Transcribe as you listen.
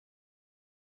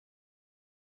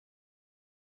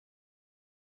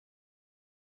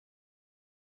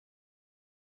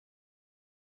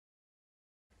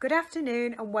Good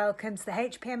afternoon and welcome to the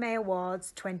HPMA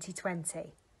Awards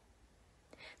 2020.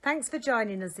 Thanks for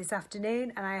joining us this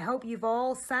afternoon, and I hope you've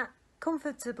all sat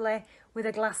comfortably with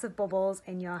a glass of bubbles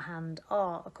in your hand,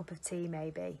 or a cup of tea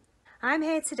maybe. I'm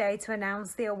here today to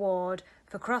announce the award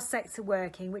for cross-sector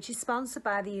working, which is sponsored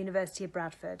by the University of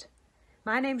Bradford.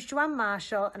 My name's Joanne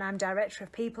Marshall and I'm Director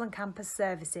of People and Campus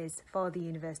Services for the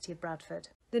University of Bradford.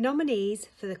 The nominees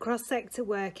for the cross-sector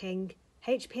working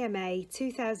HPMA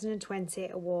 2020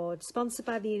 award sponsored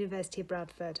by the University of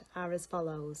Bradford are as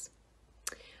follows: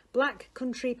 Black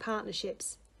Country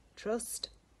Partnerships Trust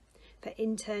for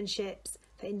internships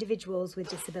for individuals with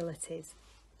disabilities,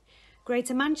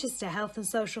 Greater Manchester Health and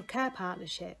Social Care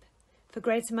Partnership for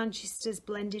Greater Manchester's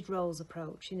blended roles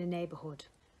approach in a neighbourhood,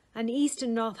 and East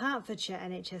and North Hertfordshire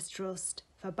NHS Trust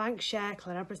for Bankshare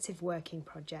Collaborative Working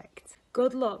Project.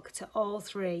 Good luck to all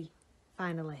three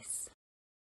finalists.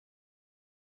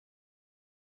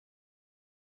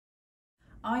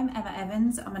 I'm Emma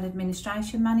Evans. I'm an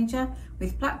Administration Manager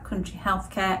with Black Country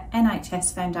Healthcare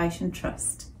NHS Foundation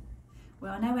Trust. We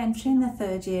are now entering the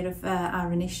third year of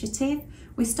our initiative.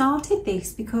 We started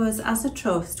this because as a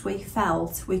trust we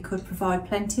felt we could provide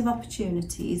plenty of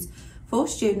opportunities for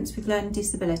students with learning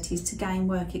disabilities to gain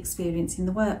work experience in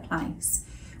the workplace.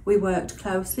 We worked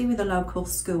closely with a local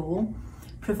school,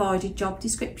 provided job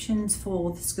descriptions for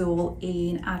the school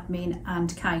in admin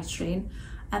and catering,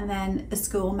 and then the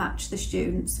school matched the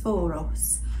students for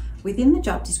us. Within the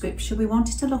job description, we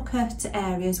wanted to look at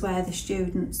areas where the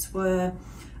students were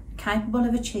capable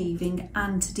of achieving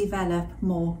and to develop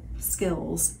more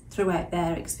skills throughout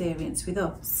their experience with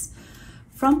us.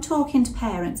 From talking to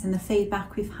parents and the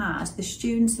feedback we've had, the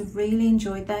students have really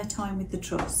enjoyed their time with the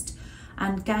Trust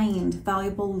and gained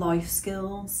valuable life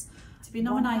skills. To be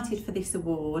nominated for this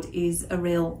award is a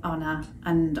real honour,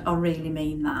 and I really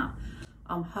mean that.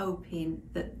 I'm hoping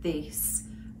that this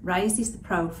raises the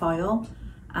profile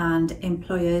and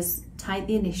employers take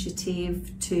the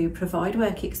initiative to provide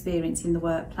work experience in the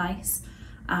workplace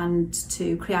and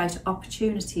to create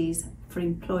opportunities for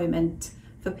employment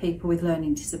for people with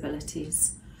learning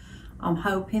disabilities. I'm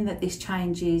hoping that this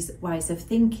changes ways of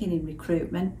thinking in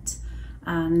recruitment,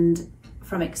 and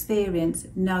from experience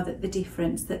know that the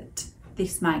difference that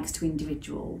this makes to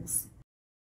individuals.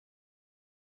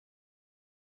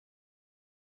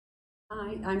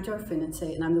 Hi, I'm Jo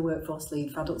Affinity and I'm the Workforce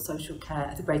Lead for Adult Social Care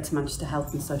at the Greater Manchester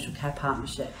Health and Social Care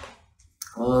Partnership.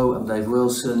 Hello, I'm Dave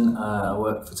Wilson. I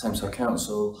work for Tameside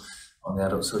Council on the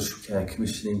Adult Social Care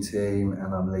Commissioning team,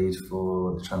 and I'm lead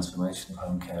for the transformation of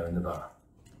home care in the borough.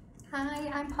 Hi,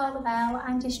 I'm Paula Bell.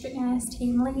 I'm District Nurse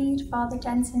Team Lead for the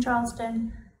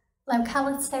Denton-Droylsden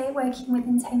locality, working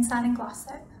within Tameside and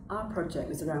Glossop. Our project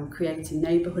was around creating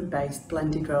neighbourhood-based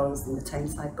blended roles in the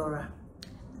Tameside borough.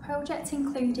 The project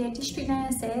included district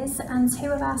nurses and 2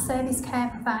 of our service care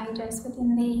providers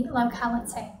within the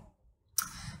locality.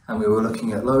 And we were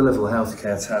looking at low-level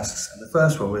healthcare tasks, and the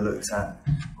first one we looked at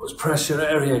was pressure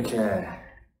area care.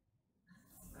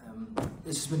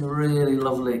 This has been a really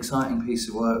lovely, exciting piece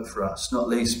of work for us, not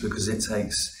least because it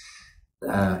takes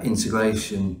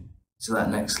integration to that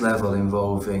next level,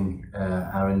 involving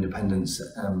our independent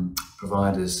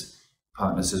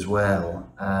partners as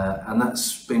well, and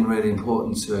that's been really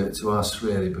important to us,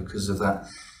 really, because of that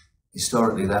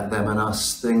historically that them and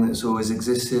us thing that's always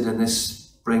existed, and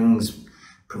this brings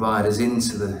providers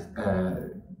into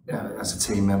the as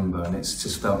a team member, and it's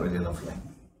just felt really lovely.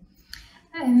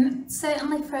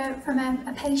 Certainly from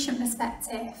a patient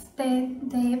perspective,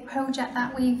 the project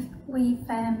that we've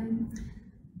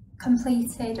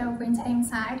completed over in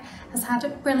Tameside has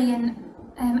had brilliant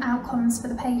outcomes for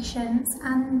the patients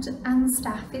and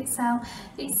staff itself.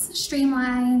 It's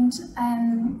streamlined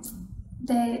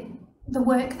the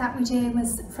work that we do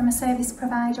was from a service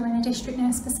provider and a district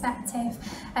nurse perspective,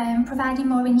 providing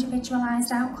more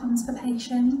individualised outcomes for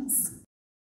patients.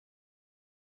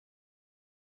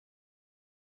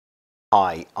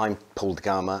 Hi, I'm Paul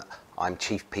DeGama. I'm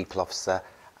Chief People Officer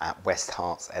at West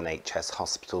Herts NHS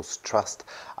Hospitals Trust.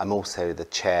 I'm also the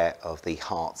Chair of the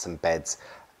Hearts and Beds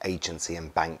Agency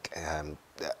and Bank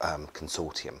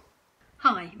Consortium.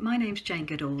 Hi, my name's Jane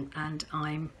Goodall and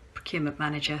I'm Procurement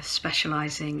Manager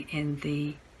specialising in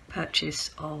the purchase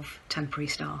of temporary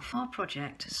staff. Our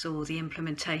project saw the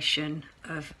implementation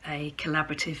of a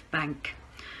collaborative bank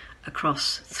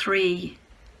across 3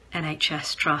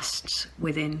 NHS trusts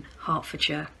within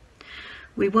Hertfordshire.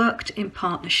 We worked in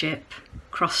partnership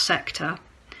cross-sector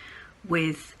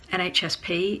with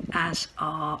NHSP as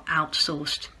our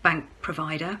outsourced bank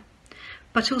provider,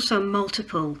 but also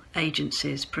multiple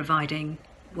agencies providing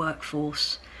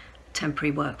workforce,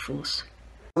 temporary workforce.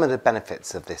 Some of the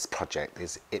benefits of this project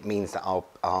is it means that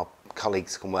our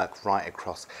colleagues can work right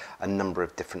across a number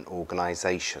of different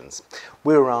organisations.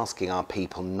 We were asking our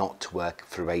people not to work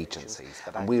through agencies,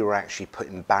 and we were actually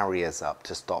putting barriers up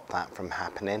to stop that from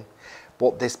happening.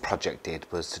 What this project did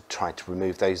was to try to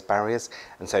remove those barriers,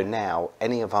 and so now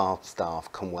any of our staff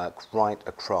can work right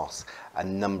across a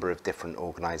number of different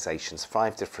organisations,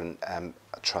 5 different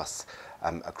trusts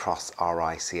across our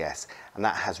ICS, and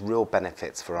that has real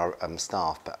benefits for our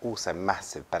staff, but also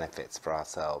massive benefits for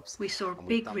ourselves. We saw a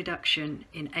big reduction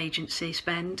in agency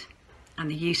spend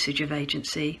and the usage of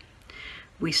agency.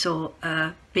 We saw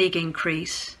a big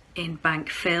increase in bank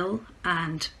fill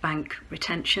and bank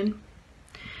retention.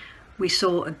 We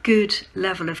saw a good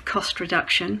level of cost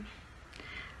reduction,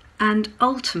 and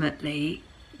ultimately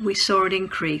we saw an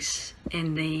increase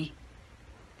in the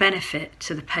benefit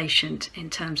to the patient in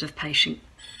terms of patient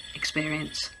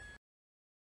experience.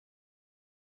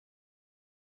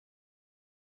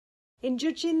 In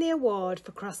judging the award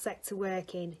for cross-sector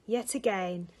working, yet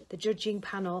again the judging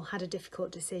panel had a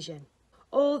difficult decision.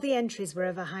 All the entries were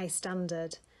of a high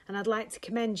standard, and I'd like to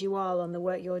commend you all on the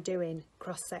work you're doing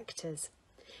cross sectors.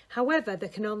 However, there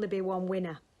can only be one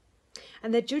winner,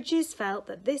 and the judges felt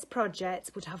that this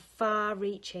project would have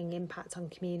far-reaching impact on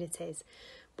communities,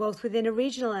 both within a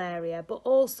regional area but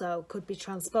also could be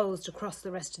transposed across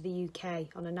the rest of the UK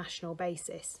on a national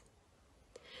basis.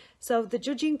 So the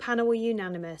judging panel were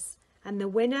unanimous, and the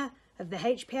winner of the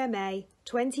HPMA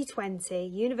 2020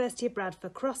 University of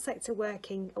Bradford Cross-Sector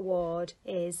Working Award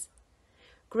is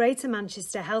Greater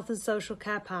Manchester Health and Social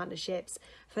Care Partnerships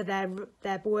for their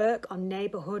work on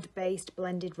neighbourhood-based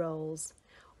blended roles.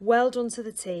 Well done to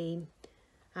the team.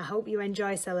 I hope you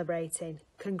enjoy celebrating.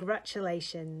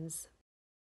 Congratulations.